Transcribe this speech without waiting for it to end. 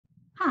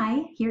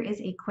Hi, here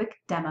is a quick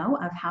demo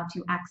of how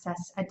to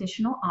access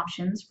additional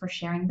options for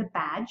sharing the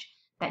badge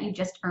that you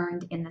just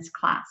earned in this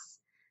class.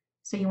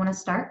 So you want to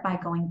start by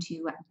going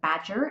to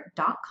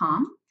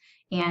badger.com,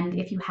 and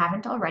if you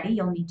haven't already,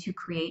 you'll need to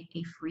create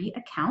a free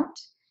account.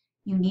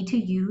 You need to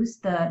use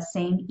the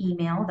same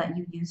email that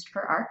you used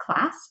for our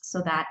class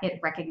so that it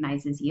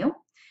recognizes you.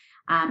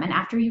 And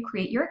after you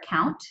create your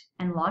account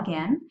and log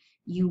in,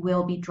 you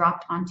will be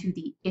dropped onto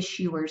the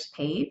issuers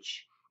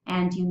page,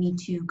 and you need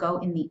to go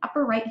in the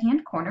upper right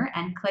hand corner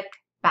and click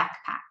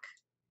backpack.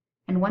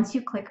 And once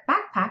you click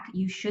backpack,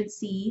 you should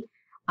see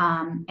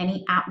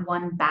any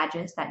 @ONE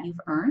badges that you've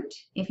earned.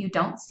 If you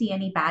don't see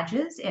any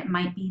badges, it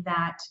might be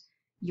that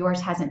yours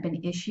hasn't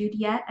been issued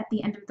yet at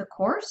the end of the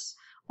course,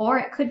 or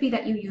it could be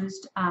that you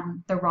used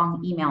the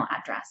wrong email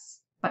address.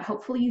 But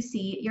hopefully you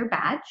see your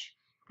badge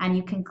and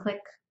you can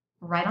click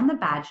right on the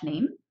badge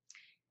name.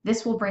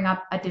 This will bring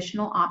up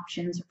additional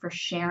options for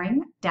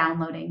sharing,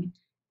 downloading,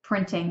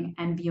 printing,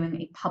 and viewing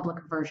a public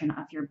version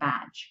of your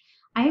badge.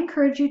 I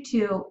encourage you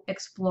to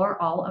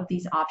explore all of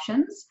these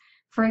options.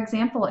 For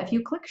example, if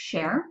you click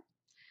share,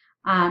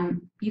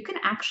 you can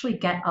actually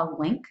get a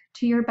link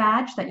to your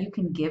badge that you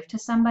can give to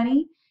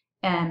somebody.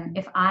 And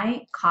if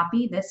I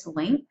copy this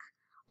link,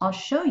 I'll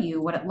show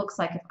you what it looks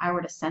like if I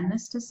were to send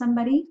this to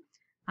somebody.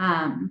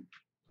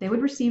 They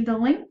would receive the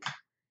link,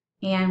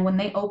 and when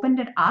they opened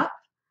it up,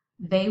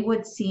 they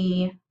would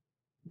see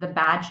the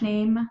badge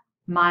name,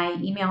 my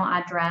email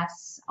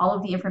address, all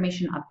of the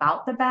information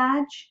about the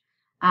badge,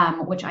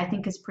 which I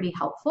think is pretty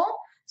helpful.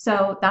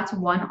 So that's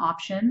one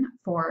option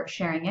for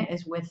sharing it,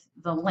 is with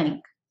the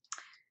link.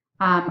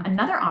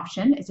 Another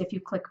option is if you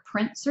click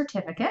print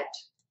certificate.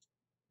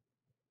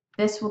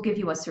 This will give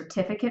you a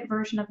certificate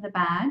version of the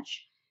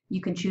badge.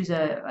 You can choose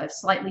a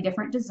slightly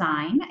different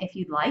design if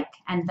you'd like,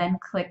 and then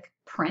click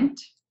print.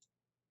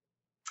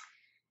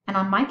 And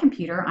on my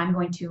computer, I'm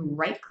going to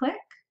right click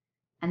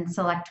and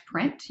select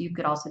print. You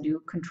could also do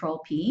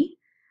Control P,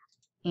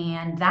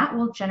 and that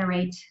will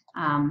generate,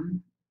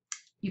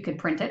 you could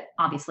print it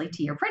obviously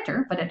to your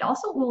printer, but it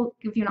also will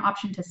give you an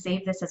option to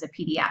save this as a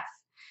PDF.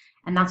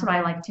 And that's what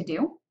I like to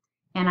do.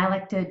 And I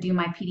like to do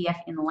my PDF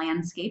in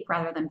landscape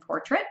rather than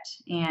portrait,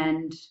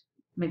 and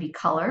maybe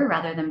color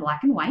rather than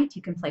black and white.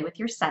 You can play with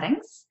your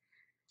settings,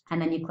 and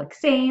then you click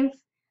save,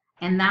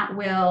 and that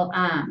will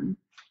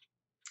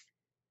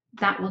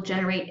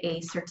generate a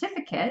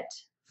certificate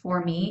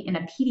for me in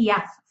a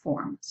PDF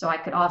form. So I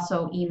could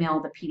also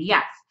email the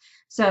PDF.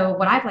 So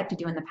what I'd like to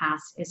do in the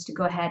past is to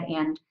go ahead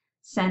and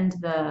send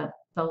the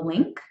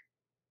link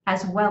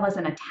as well as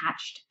an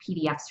attached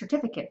PDF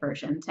certificate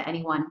version to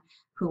anyone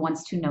who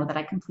wants to know that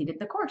I completed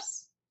the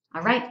course.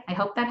 All right, I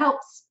hope that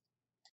helps.